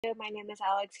My name is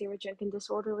Alex here with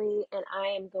junkNdisorderly, and I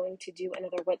am going to do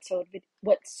another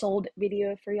what sold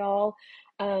video for y'all.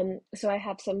 So I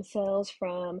have some sales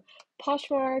from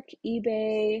Poshmark,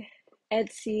 eBay,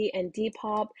 Etsy, and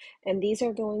Depop, and these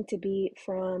are going to be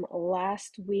from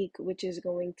last week, which is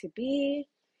going to be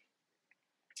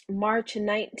March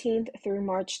 19th through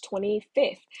March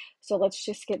 25th. So let's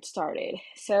just get started.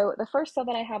 So the first sale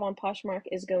that I have on Poshmark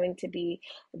is going to be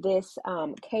this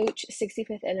Coach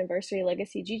 65th Anniversary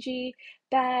Legacy GG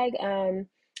bag.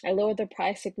 I lowered the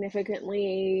price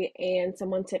significantly and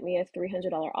someone sent me a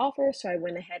 $300 offer, so I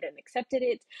went ahead and accepted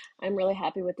it. I'm really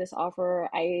happy with this offer.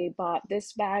 I bought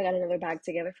this bag and another bag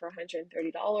together for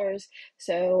 $130,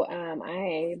 so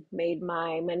I made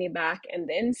my money back and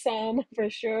then some for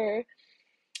sure.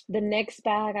 The next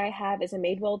bag I have is a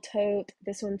Madewell tote.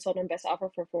 This one sold on best offer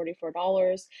for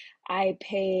 $44. I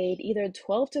paid either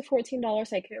 $12 to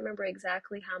 $14. I can't remember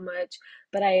exactly how much,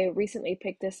 but I recently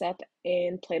picked this up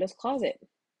in Plato's Closet.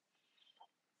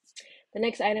 The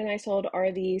next item I sold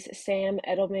are these Sam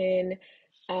Edelman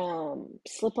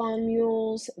slip-on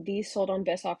mules. These sold on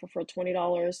best offer for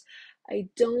 $20. I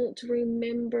don't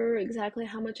remember exactly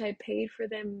how much I paid for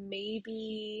them.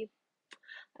 Maybe,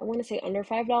 I want to say under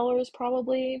 $5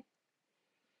 probably.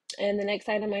 And the next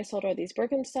item I sold are these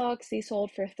Birkenstocks. These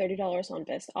sold for $30 on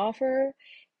best offer.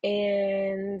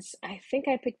 And I think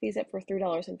I picked these up for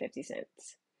 $3.50.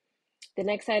 The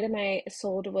next item I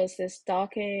sold was this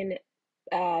Dawkin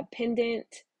pendant.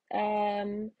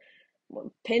 Um,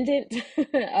 pendant.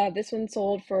 This one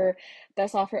sold for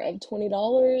best offer of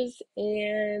 $20,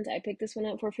 and I picked this one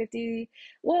up for 50.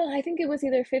 Well, I think it was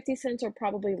either 50 cents or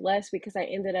probably less because I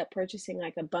ended up purchasing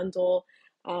like a bundle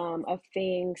of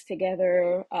things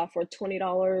together for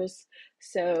 $20.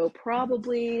 So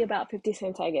probably about 50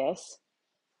 cents, I guess.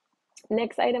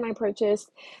 Next item I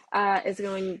purchased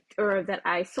that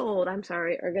I sold, I'm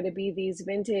sorry, are going to be these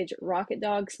vintage Rocket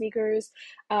Dog sneakers.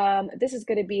 This is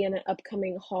going to be in an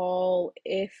upcoming haul.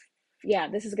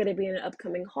 This is going to be in an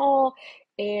upcoming haul.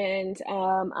 And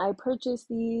I purchased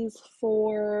these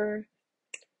for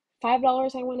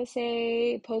 $5, I want to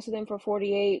say, posted them for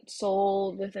 48,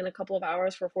 sold within a couple of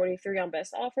hours for 43 on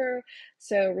best offer.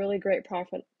 So really great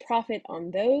profit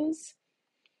on those.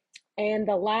 And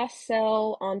the last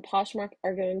sale on Poshmark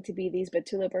are going to be these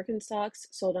Batula Birkenstocks,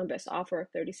 sold on best offer of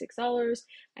 $36.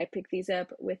 I picked these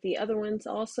up with the other ones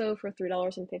also for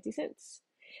 $3.50.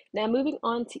 Now moving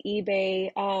on to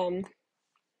eBay,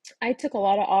 I took a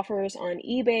lot of offers on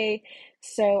eBay,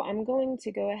 so I'm going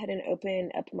to go ahead and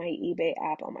open up my eBay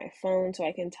app on my phone so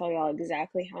I can tell y'all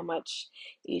exactly how much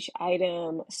each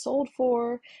item sold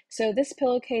for. So this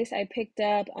pillowcase I picked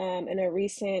up in a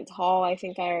recent haul. I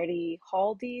think I already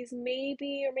hauled these,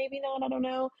 maybe or maybe not, I don't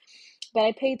know. But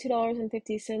I paid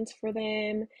 $2.50 for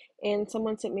them, and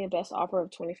someone sent me a best offer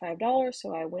of $25,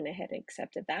 so I went ahead and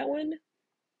accepted that one.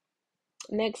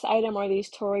 Next item are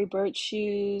these Tory Burch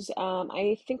shoes.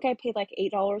 I think I paid like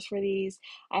 $8 for these.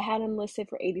 I had them listed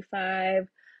for 85.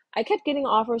 I kept getting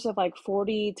offers of like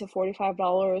 $40 to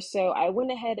 $45, so I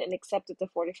went ahead and accepted the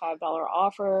 $45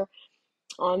 offer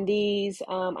on these.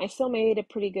 I still made a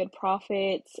pretty good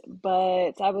profit,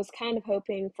 but I was kind of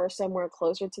hoping for somewhere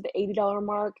closer to the $80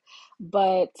 mark,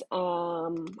 but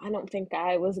I don't think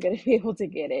I was going to be able to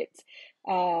get it.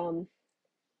 Um,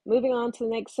 Moving on to the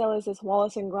next sale is this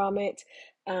Wallace and Gromit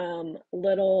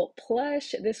little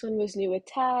plush. This one was new with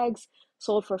tags,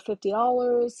 sold for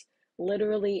 $50,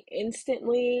 literally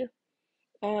instantly.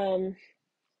 Um,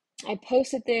 I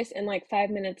posted this and like 5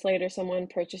 minutes later, someone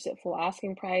purchased it full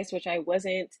asking price, which I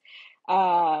wasn't.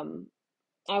 Um,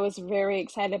 I was very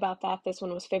excited about that. This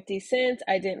one was 50 cents.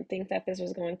 I didn't think that this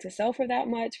was going to sell for that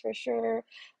much for sure,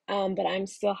 but I'm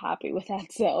still happy with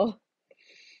that sale.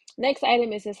 Next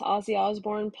item is this Ozzy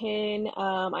Osbourne pin.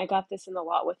 I got this in the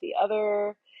lot with the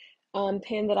other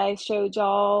pin that I showed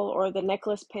y'all, or the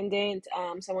necklace pendant.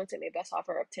 Someone sent me a best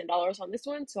offer of $10 on this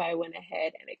one, so I went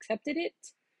ahead and accepted it.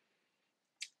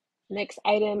 Next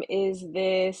item is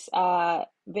this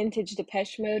vintage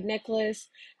Depeche Mode necklace.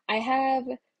 I have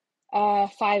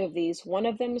 5 of these. One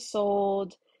of them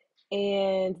sold,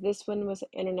 and this one was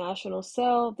international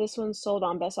sale. This one sold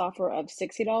on best offer of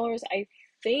 $60. I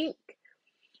think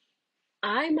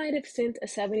I might have sent a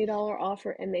 $70 offer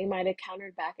and they might have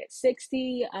countered back at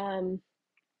 60.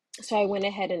 So I went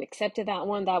ahead and accepted that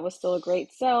one. That was still a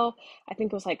great sell. I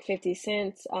think it was like 50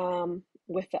 cents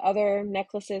with the other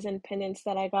necklaces and pendants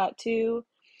that I got too.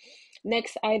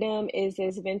 Next item is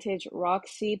this vintage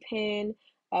Roxy pin,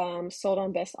 sold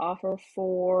on best offer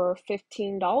for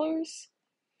 $15.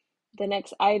 The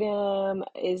next item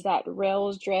is that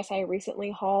Rails dress I recently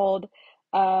hauled.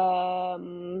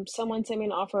 Someone sent me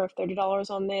an offer of $30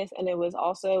 on this, and it was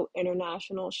also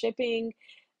international shipping.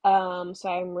 So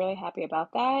I'm really happy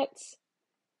about that.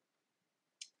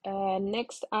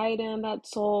 Next item that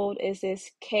sold is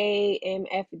this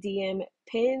KMFDM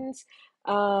pins.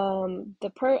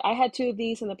 I had two of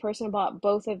these, and the person who bought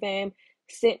both of them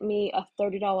sent me a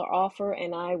 $30 offer,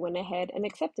 and I went ahead and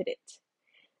accepted it.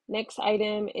 Next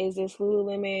item is this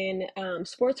Lululemon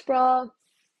sports bra.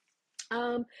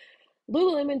 Um,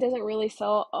 Lululemon doesn't really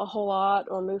sell a whole lot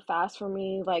or move fast for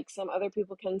me like some other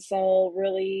people can sell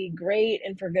really great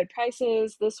and for good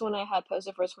prices. This one I had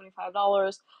posted for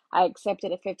 $25. I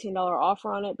accepted a $15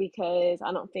 offer on it because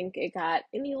I don't think it got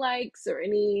any likes or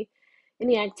any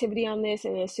activity on this.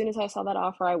 And as soon as I saw that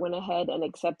offer, I went ahead and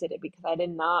accepted it because I did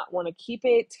not want to keep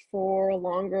it for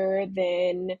longer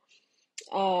than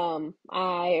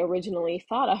I originally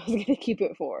thought I was going to keep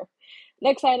it for.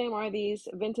 Next item are these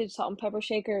vintage salt and pepper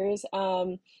shakers.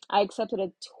 I accepted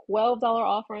a $12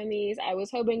 offer on these. I was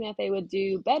hoping that they would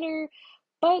do better,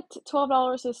 but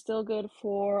 $12 is still good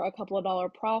for a couple of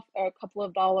dollar or a couple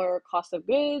of dollar cost of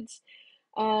goods.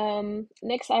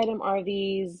 Next item are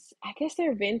these, I guess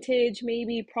they're vintage,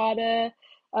 maybe Prada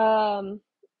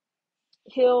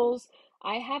heels.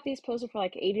 I have these posted for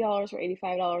like $80 or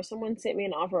 $85. Someone sent me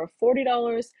an offer of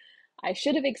 $40. I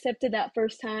should have accepted that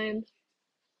first time.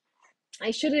 I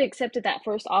should have accepted that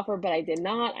first offer, but I did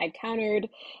not. I countered,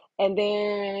 and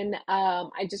then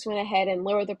I just went ahead and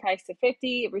lowered the price to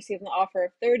 50, received an offer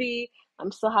of 30.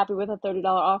 I'm still happy with a $30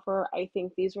 offer. I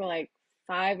think these were like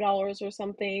 $5 or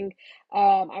something.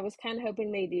 I was kind of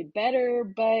hoping they did better,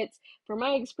 but from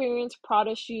my experience,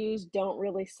 Prada shoes don't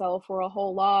really sell for a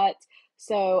whole lot.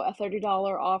 So a $30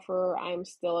 offer, I'm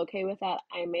still okay with that.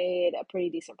 I made a pretty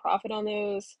decent profit on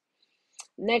those.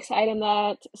 Next item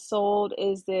that sold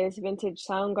is this vintage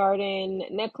Soundgarden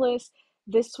necklace.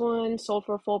 This one sold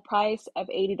for a full price of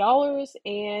 $80,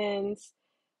 and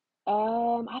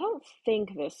I don't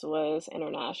think this was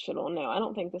international. No, I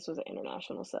don't think this was an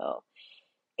international sale.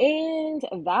 And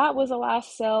that was the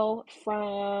last sale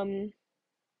from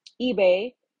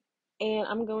eBay. And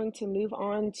I'm going to move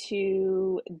on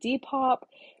to Depop.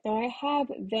 Now I have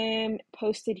them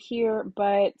posted here,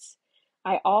 but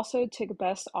I also took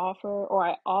best offer, or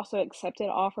I also accepted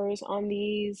offers on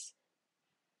these.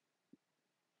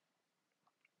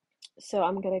 So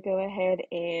I'm gonna go ahead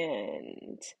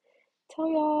and tell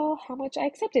y'all how much I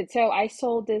accepted. So I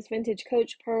sold this vintage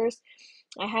Coach purse.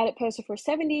 I had it posted for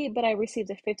 70, but I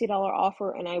received a $50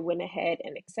 offer and I went ahead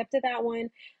and accepted that one.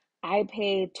 I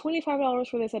paid $25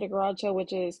 for this at a garage sale,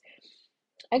 which is,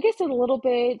 I guess, a little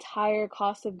bit higher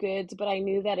cost of goods, but I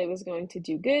knew that it was going to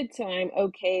do good, so I'm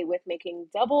okay with making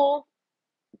double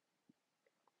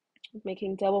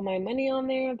my money on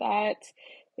there. That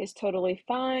is totally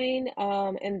fine.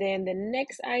 And then the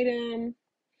next item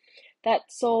that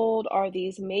sold are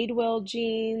these Madewell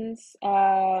jeans.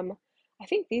 I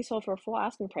think these sold for a full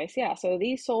asking price. Yeah, so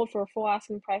these sold for a full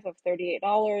asking price of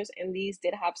 $38, and these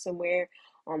did have some wear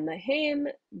on the hem,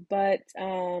 but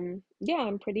yeah,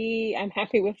 I'm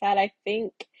happy with that. I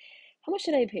think, how much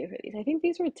did I pay for these? I think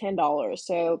these were $10,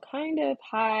 so kind of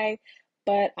high,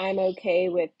 but I'm okay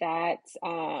with that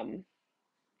 $10.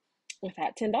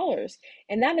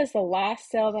 And that is the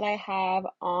last sale that I have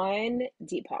on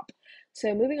Depop.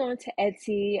 So moving on to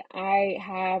Etsy, I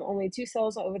have only two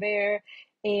sales over there,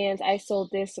 and I sold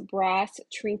this brass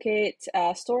trinket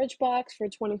storage box for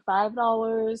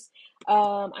 $25.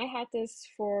 I had this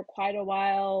for quite a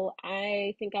while.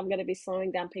 I think I'm going to be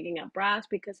slowing down picking up brass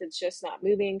because it's just not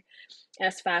moving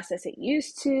as fast as it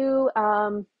used to.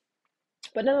 But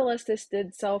nonetheless, this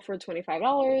did sell for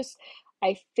 $25.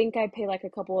 I think I paid like a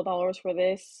couple of dollars for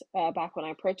this back when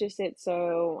I purchased it,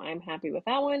 so I'm happy with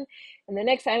that one. And the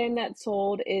next item that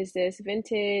sold is this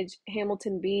vintage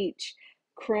Hamilton Beach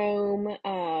chrome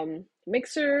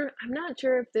mixer. I'm not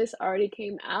sure if this already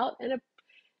came out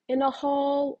in a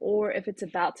haul or if it's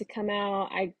about to come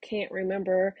out. I can't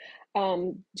remember,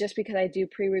 just because I do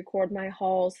pre-record my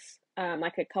hauls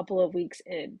like a couple of weeks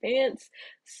in advance.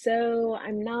 So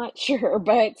I'm not sure,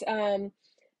 but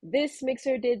this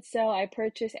mixer did sell. I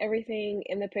purchased everything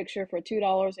in the picture for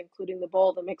 $2, including the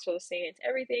bowl, the mixer, the stand,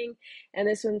 everything. And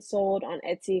this one sold on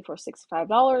Etsy for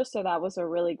 $65. So that was a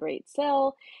really great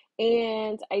sale.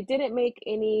 And I didn't make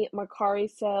any Mercari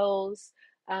sales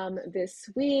this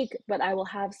week, but I will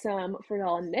have some for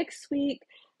y'all next week.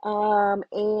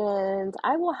 And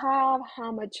I will have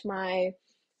how much my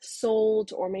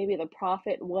sold or maybe the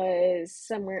profit was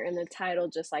somewhere in the title,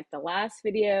 just like the last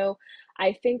video.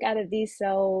 I think out of these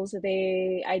sales,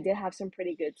 I did have some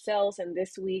pretty good sales, and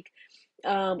this week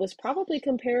was probably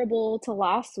comparable to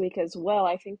last week as well.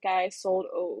 I think I sold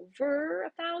over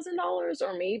 $1,000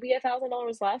 or maybe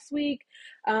 $1,000 last week.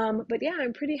 But yeah,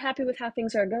 I'm pretty happy with how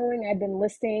things are going. I've been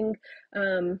listing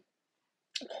um,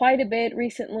 quite a bit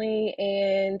recently,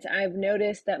 and I've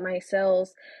noticed that my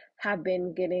sales have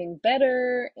been getting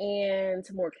better and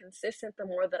more consistent the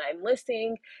more that I'm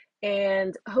listing.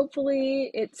 And hopefully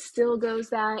it still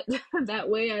goes that that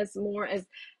way, as more as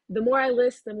the more I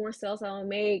list, the more sales I'll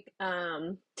make.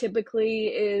 Typically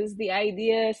is the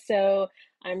idea. So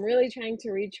I'm really trying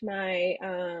to reach my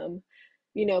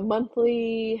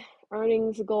monthly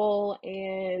earnings goal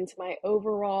and my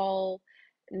overall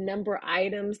number of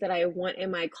items that I want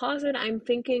in my closet. I'm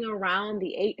thinking around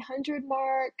the 800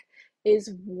 mark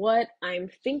is what I'm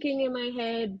thinking in my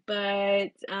head, but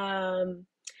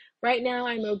right now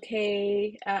I'm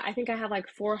okay. I think I have like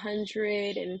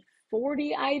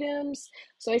 440 items,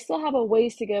 so I still have a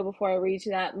ways to go before I reach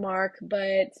that mark,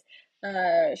 but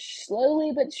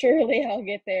slowly but surely I'll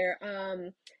get there.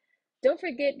 Don't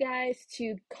forget, guys,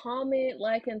 to comment,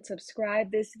 like, and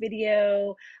subscribe this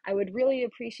video. I would really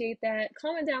appreciate that.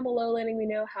 Comment down below letting me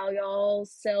know how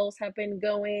y'all's sales have been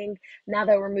going now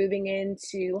that we're moving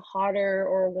into hotter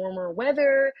or warmer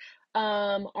weather.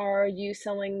 Are you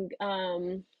selling,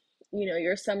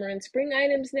 your summer and spring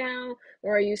items now,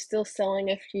 or are you still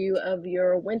selling a few of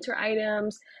your winter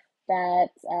items that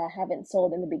haven't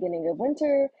sold in the beginning of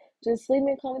winter? Just leave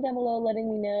me a comment down below letting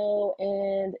me know,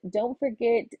 and don't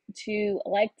forget to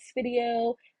like this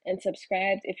video and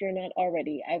subscribe if you're not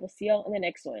already. I will see y'all in the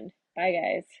next one. Bye,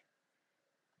 guys.